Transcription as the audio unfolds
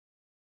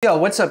Yo,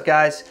 what's up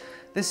guys?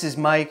 This is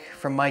Mike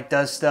from Mike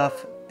Does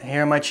Stuff.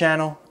 Here on my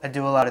channel, I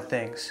do a lot of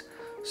things.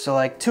 So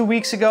like 2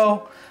 weeks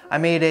ago, I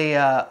made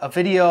a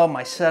video,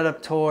 my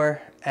setup tour,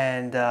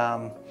 and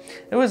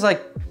it was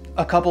like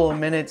a couple of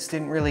minutes,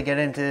 didn't really get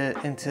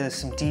into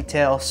some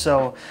detail.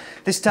 So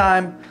this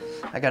time,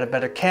 I got a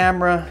better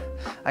camera,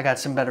 I got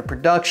some better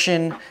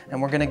production, and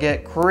we're gonna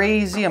get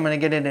crazy. I'm gonna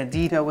get into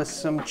detail with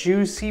some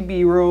juicy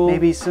B-roll,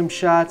 maybe some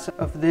shots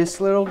of this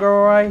little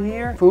girl right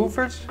here.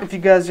 Foofers, if you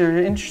guys are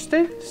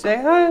interested,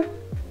 say hi.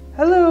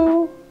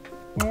 Hello.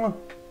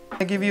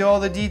 I give you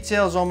all the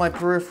details, all my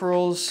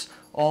peripherals,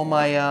 all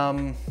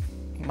my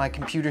my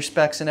computer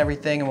specs and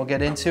everything, and we'll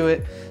get into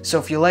it. So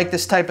if you like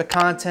this type of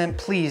content,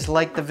 please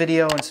like the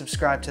video and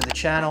subscribe to the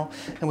channel.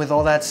 And with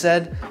all that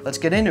said, let's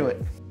get into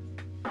it.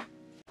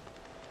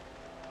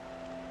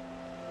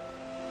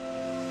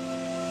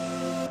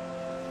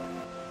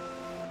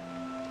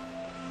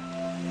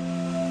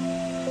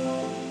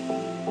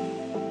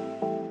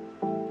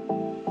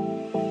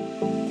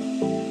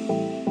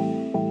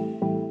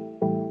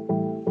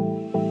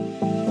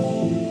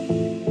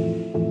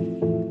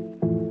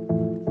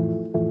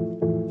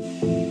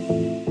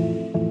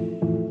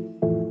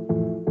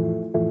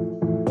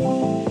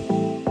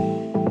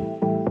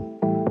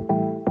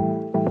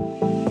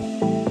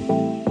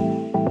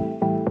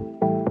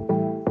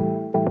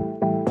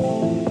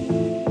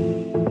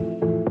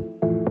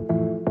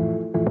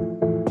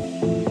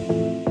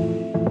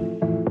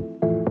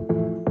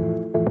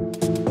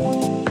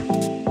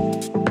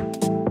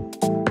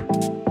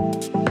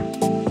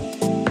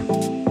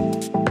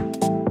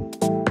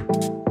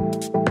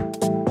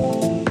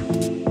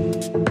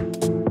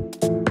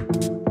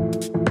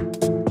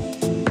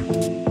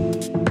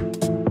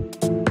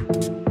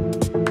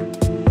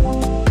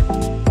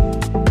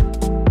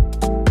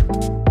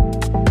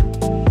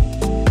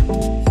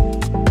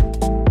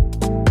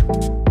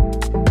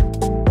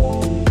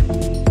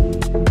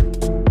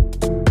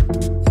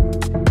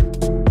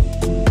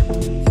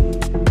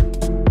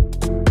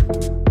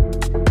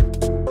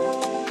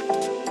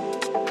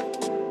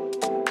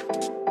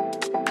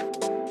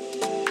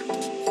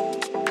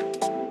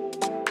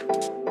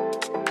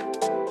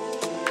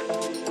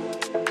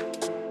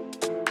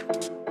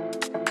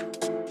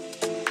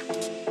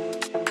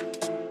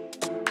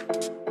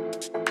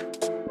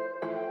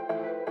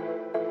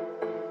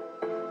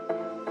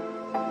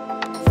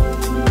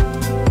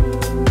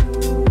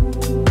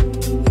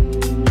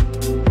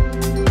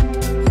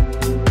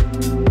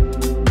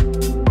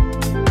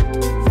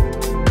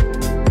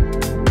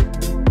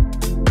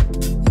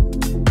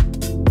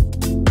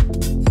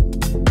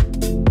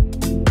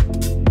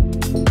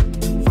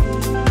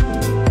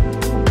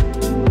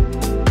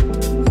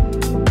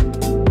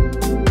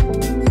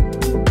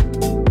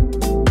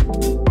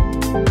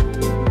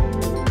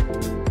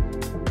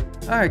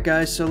 Alright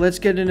guys, so let's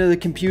get into the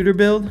computer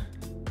build.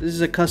 This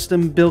is a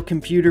custom built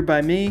computer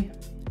by me.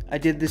 I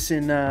did this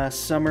in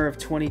summer of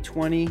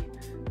 2020.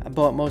 I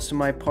bought most of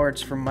my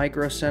parts from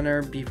Micro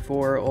Center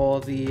before all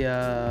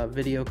the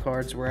video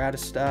cards were out of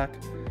stock.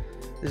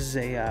 This is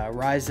a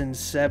Ryzen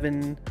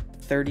 7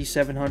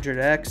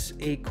 3700X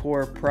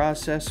 8-core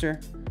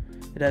processor.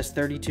 It has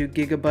 32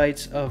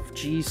 gigabytes of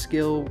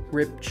G.Skill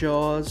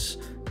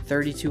Ripjaws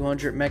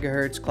 3200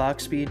 megahertz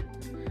clock speed.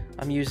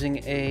 I'm using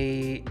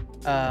a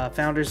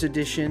Founders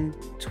Edition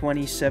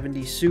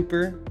 2070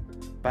 Super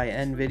by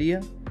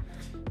NVIDIA.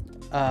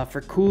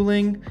 For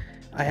cooling,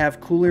 I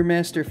have Cooler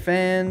Master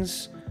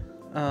fans,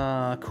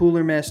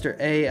 Cooler Master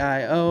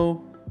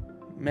AIO,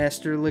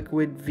 Master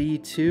Liquid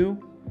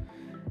V2.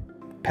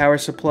 Power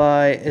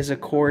supply is a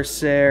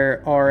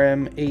Corsair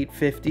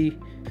RM850,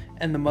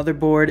 and the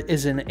motherboard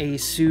is an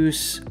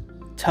Asus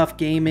Tough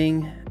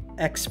Gaming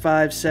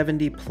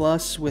X570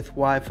 Plus with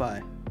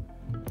Wi-Fi.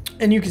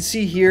 And you can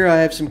see here I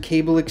have some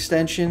cable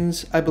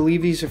extensions. I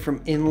believe these are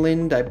from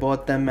Inland. I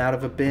bought them out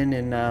of a bin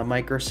in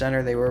Micro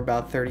Center. They were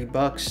about 30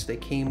 bucks. They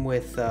came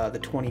with the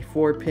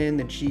 24 pin,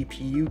 the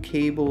GPU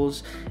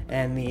cables,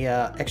 and the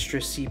extra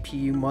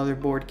CPU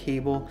motherboard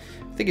cable.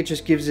 I think it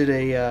just gives it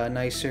a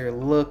nicer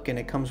look, and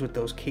it comes with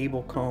those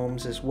cable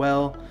combs as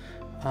well.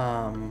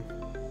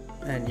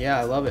 And yeah,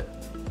 I love it.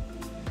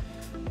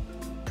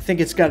 I think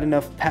it's got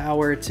enough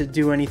power to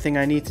do anything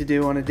I need to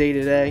do on a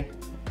day-to-day.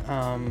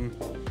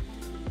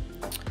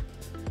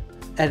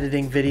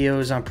 Editing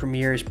videos on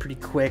Premiere is pretty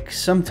quick.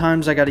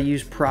 Sometimes I got to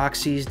use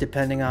proxies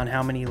depending on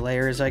how many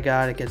layers I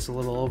got. It gets a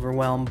little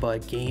overwhelmed,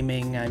 but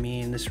gaming, I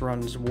mean, this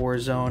runs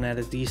Warzone at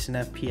a decent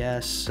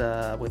FPS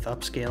with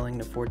upscaling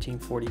to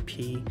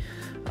 1440p.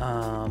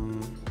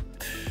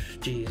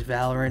 Geez,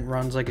 Valorant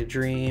runs like a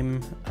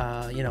dream.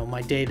 You know,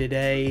 my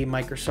day-to-day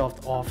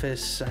Microsoft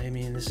Office, I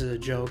mean, this is a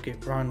joke.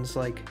 It runs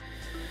like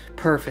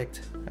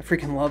perfect. I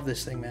freaking love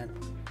this thing, man.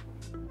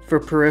 For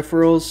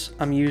peripherals,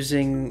 I'm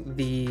using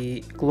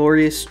the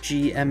Glorious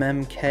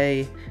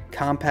GMMK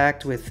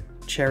Compact with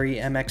Cherry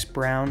MX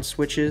Brown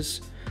switches.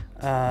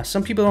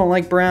 Some people don't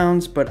like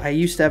browns, but I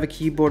used to have a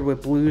keyboard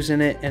with blues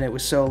in it, and it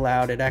was so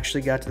loud it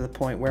actually got to the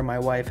point where my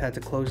wife had to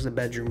close the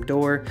bedroom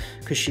door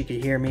because she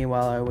could hear me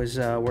while I was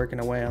working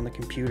away on the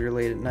computer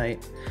late at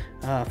night.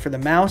 For the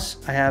mouse,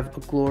 I have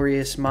a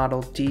glorious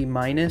Model D-.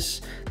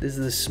 This is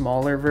the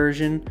smaller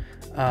version.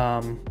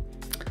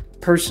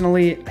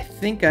 Personally, I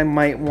think I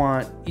might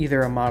want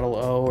either a Model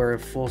O or a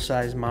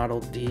full-size Model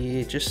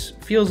D. It just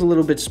feels a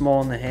little bit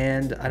small in the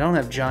hand. I don't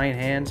have giant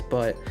hands,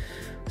 but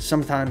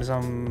sometimes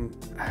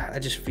I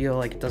just feel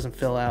like it doesn't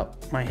fill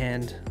out my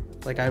hand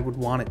like I would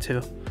want it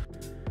to.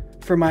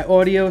 For my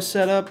audio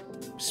setup,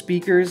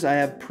 speakers, I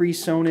have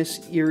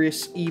PreSonus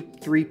Iris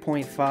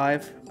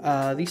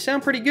E3.5. These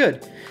sound pretty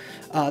good.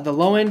 The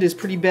low end is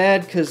pretty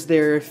bad because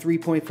they're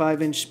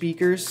 3.5 inch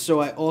speakers,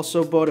 so I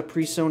also bought a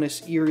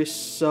PreSonus Iris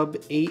Sub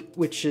 8,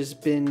 which has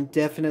been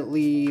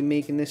definitely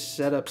making this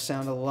setup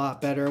sound a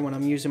lot better when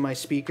I'm using my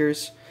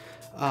speakers.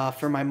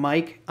 For my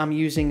mic, I'm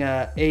using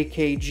a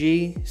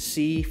AKG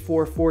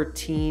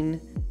C414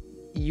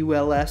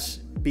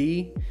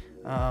 ULS-B.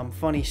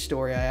 Funny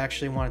story, I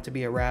actually wanted to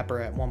be a rapper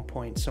at one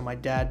point, so my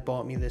dad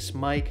bought me this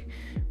mic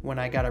when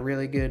I got a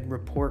really good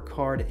report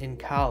card in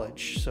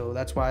college, so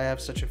that's why I have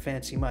such a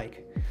fancy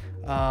mic.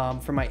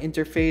 For my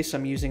interface,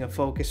 I'm using a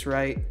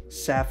Focusrite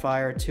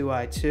Sapphire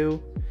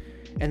 2i2,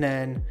 and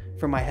then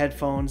for my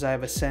headphones, I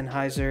have a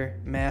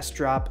Sennheiser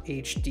Massdrop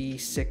HD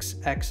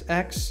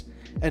 6XX.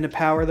 And to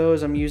power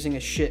those, I'm using a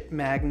Schiit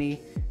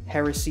Magni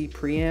Heresy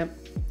preamp.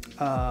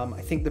 I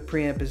think the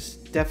preamp is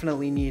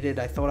definitely needed.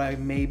 I thought I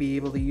may be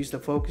able to use the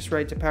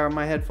Focusrite to power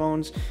my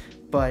headphones,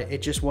 but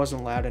it just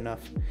wasn't loud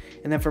enough.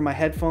 And then for my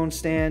headphone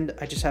stand,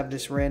 I just have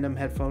this random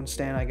headphone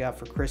stand I got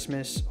for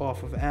Christmas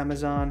off of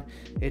Amazon.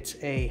 It's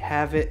a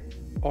Havit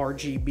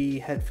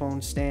RGB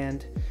headphone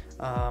stand.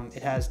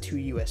 It has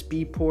 2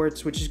 USB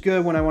ports, which is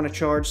good when I want to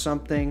charge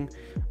something.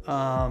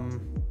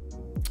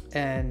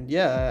 And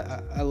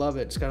yeah, I love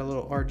it. It's got a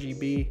little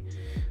RGB.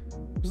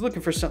 I was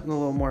looking for something a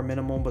little more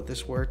minimal, but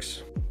this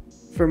works.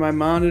 For my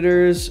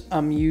monitors,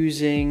 I'm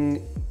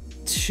using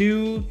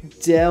 2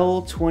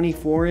 Dell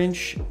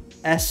 24-inch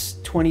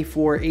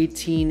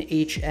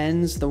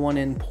S2418HNs, the one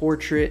in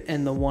portrait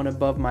and the one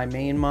above my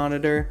main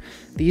monitor.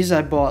 These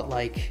I bought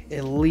like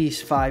at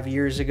least 5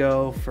 years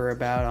ago for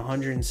about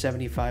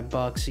 175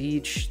 bucks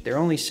each. They're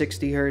only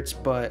 60 hertz,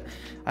 but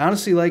I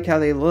honestly like how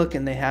they look,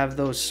 and they have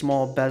those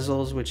small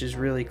bezels, which is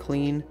really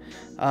clean.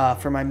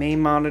 For my main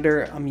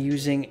monitor, I'm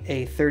using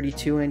a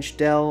 32-inch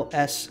Dell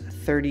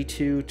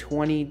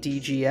S3220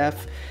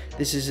 DGF.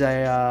 This is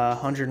a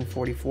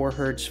 144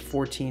 hertz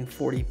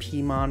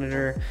 1440p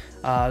monitor.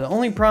 The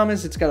only problem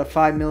is it's got a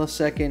 5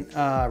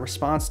 millisecond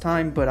response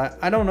time, but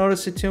I don't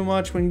notice it too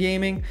much when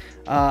gaming.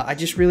 I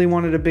just really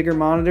wanted a bigger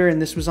monitor,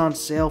 and this was on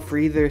sale for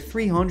either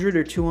 300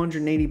 or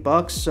 280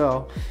 bucks,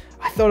 so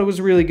I thought it was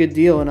a really good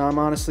deal, and I'm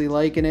honestly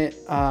liking it.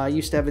 I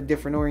used to have a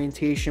different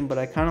orientation, but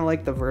I kind of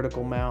like the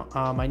vertical mount.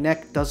 My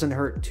neck doesn't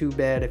hurt too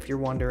bad, if you're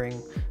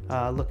wondering.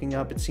 Looking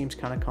up, it seems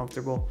kind of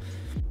comfortable.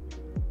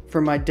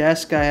 For my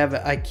desk, I have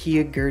an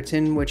IKEA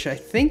Gurton, which I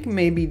think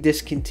may be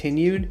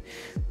discontinued,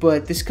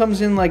 but this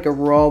comes in like a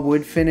raw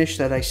wood finish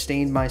that I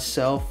stained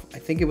myself. I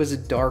think it was a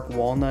dark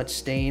walnut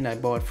stain I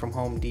bought from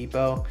Home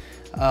Depot.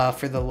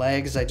 For the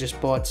legs, I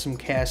just bought some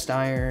cast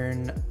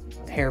iron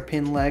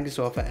hairpin legs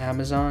off of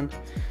Amazon.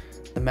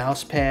 The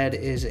mouse pad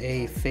is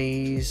a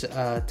Phase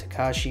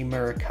Takashi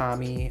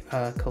Murakami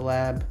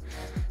collab.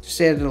 Just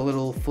added a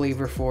little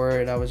flavor for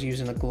it. I was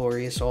using a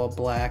glorious all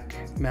black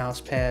mouse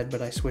pad,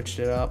 but I switched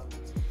it up.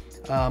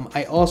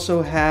 I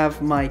also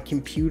have my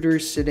computer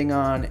sitting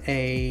on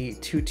a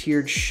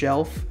 2-tiered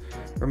shelf,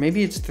 or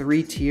maybe it's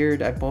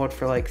 3-tiered. I bought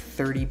for like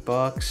 30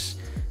 bucks.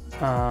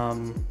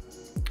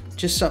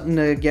 Just something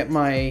to get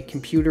my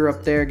computer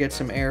up there, get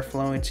some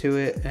airflow into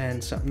it,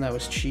 and something that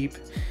was cheap.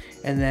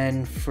 And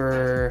then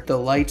for the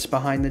lights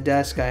behind the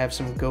desk, I have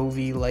some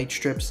Govee light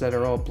strips that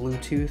are all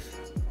Bluetooth.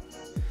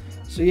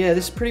 So yeah,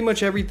 this is pretty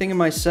much everything in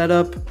my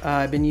setup.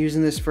 I've been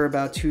using this for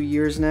about 2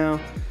 years now.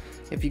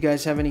 If you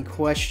guys have any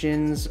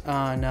questions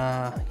on,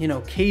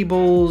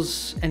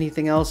 cables,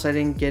 anything else I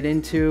didn't get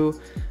into,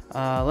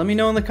 let me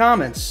know in the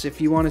comments.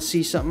 If you want to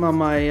see something on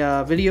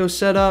my video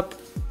setup,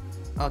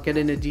 I'll get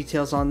into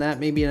details on that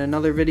maybe in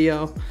another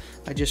video.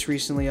 I just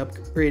recently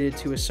upgraded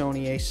to a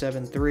Sony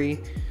a7 III.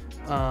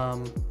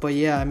 But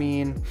yeah, I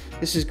mean,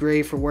 this is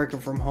great for working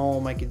from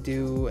home. I could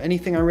do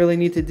anything I really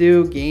need to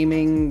do,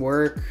 gaming,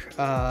 work,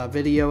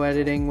 video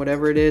editing,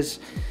 whatever it is.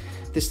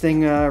 This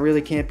thing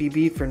really can't be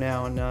beat for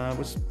now, and it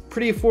was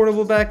pretty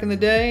affordable back in the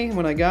day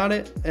when I got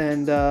it,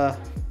 and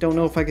don't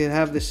know if I could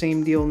have the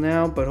same deal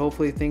now, but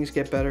hopefully things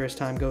get better as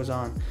time goes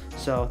on.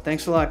 So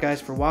thanks a lot, guys,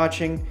 for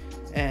watching,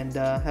 and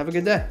have a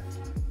good day.